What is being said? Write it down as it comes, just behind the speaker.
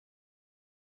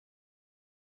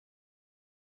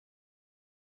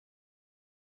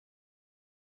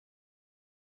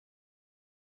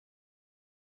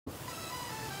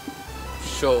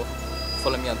sure.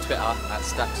 Follow me on Twitter at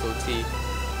StacksOT.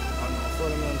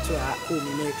 Follow me on Twitter at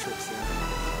CallMeMatrix.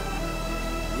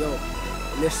 Yeah. Yo,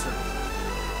 listen.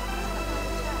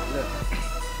 Look.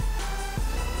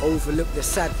 Overlook the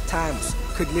sad times.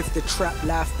 Could live the trap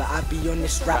life, but I be on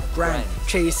this rap grind.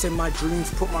 Chasing my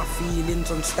dreams, put my feelings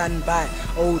on standby.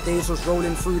 Old days was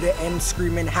rolling through the end,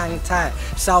 screaming hang tight.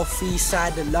 South east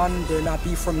side of London, I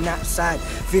be from that side.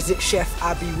 Visit Chef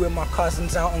Abbey with my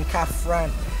cousins out on Catherine.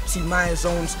 See my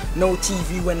zones, no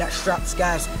TV when that straps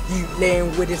guys. You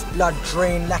laying with his blood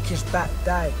drained like his back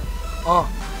died.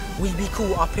 We be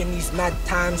caught up in these mad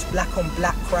times, black on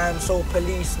black crime, so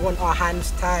police want our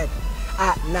hands tied.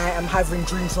 At night I'm having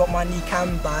dreams what money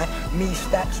can buy. Me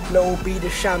Stacks blow, be the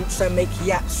champs and make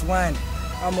yaps wine.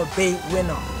 I'm a bait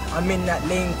winner, I'm in that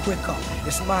lane quicker.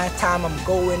 It's my time, I'm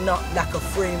going up like a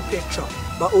frame picture.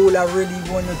 But all I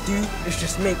really wanna do is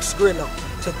just make Skrilla.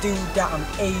 To do that I'm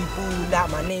able,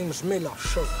 like my name's Miller.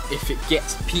 Sure. If it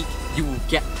gets peak, you will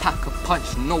get pack a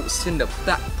punch. Notes in the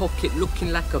back pocket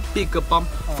looking like a bigger bum.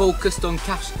 Focused on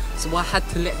cash, so I had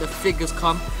to let the figures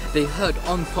come. They heard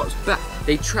on Pop's back,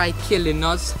 they tried killing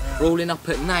us. Rolling up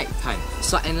at night time,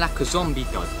 something like a zombie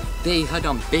does. They heard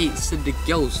I'm bait, so the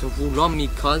girls are all on me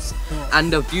cuz.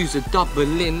 And the views are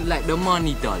doubling like the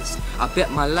money does. I bet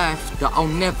my life that I'll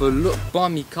never look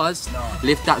bummy cuz.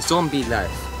 Live that zombie life,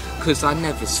 cause I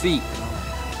never sleep.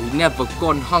 We never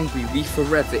gone hungry, we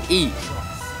forever eat.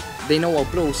 They know I'll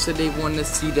blow, so they wanna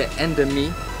see the end of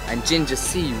me. And Ginger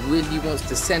C really wants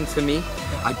to send for me.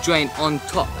 I joined on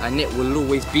top and it will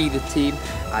always be the team.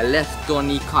 I left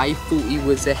Donny cause he thought he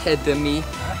was ahead of me.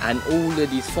 And all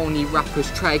of these phony rappers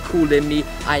try calling me.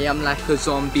 I am like a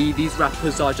zombie, these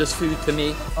rappers are just food to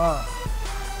me.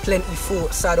 Plenty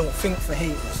thoughts, I don't think for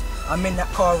haters. I'm in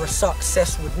that car of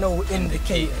success with no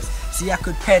indicators. See, I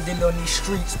could pedal on these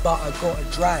streets, but I gotta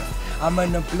drive. I'm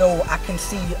in a blow, I can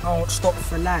see I don't stop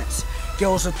for lights.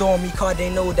 Girls adore me cause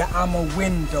they know that I'm a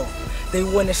window. They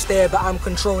wanna stare, but I'm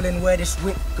controlling where this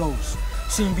whip goes.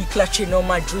 Soon be clutching on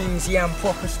my dreams, yeah, I'm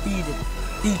proper speeding.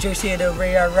 DJs hear the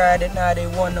way I ride it, now they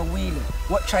wanna wheel it.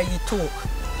 Watch how you talk,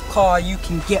 car you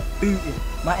can get booted.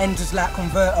 My ends is like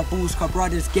convertibles cause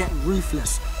brothers get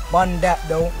ruthless. Bun that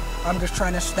though, I'm just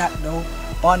trying to stack though.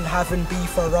 Bun having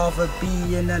beef, I'd rather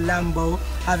be in a Lambo.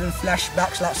 Having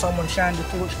flashbacks like someone shined the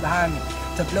torch behind me.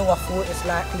 To blow I thought it's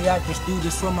likely I just do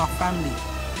this for my family.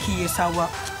 Key is how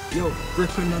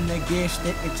gripping on the gear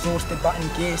stick, exhausted but in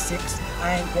gear 6.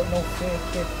 I ain't got no fear,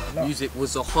 kid. No. Music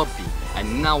was a hobby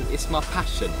and now it's my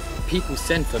passion. People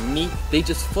send for me, they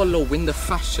just follow in the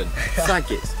fashion.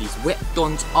 Faggots, these wet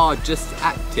dons are just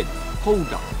acting.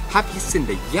 Hold up, have you seen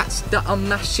the yats that I'm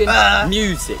mashing?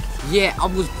 Music, yeah, I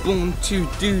was born to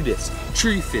do this.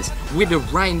 Truth is, with the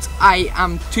rhymes I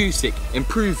am too sick.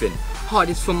 Improving,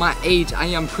 hardest for my age I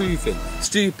am proving.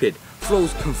 Stupid,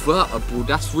 flows convertible,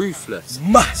 that's ruthless.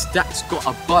 Stacks got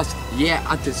a buzz, yeah,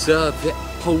 I deserve it.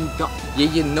 Hold up,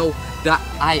 yeah, you know that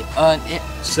I earn it.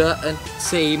 Certain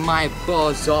say my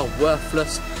bars are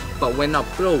worthless, but when I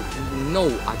blow, you know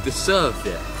I deserve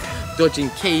it. Dodging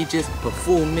cages,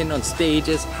 performing on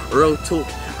stages. Real talk,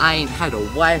 I ain't had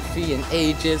a wifey in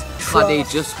ages, but they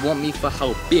just want me for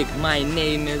how big my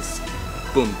name is.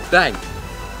 Boom bang.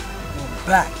 Boom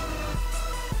back.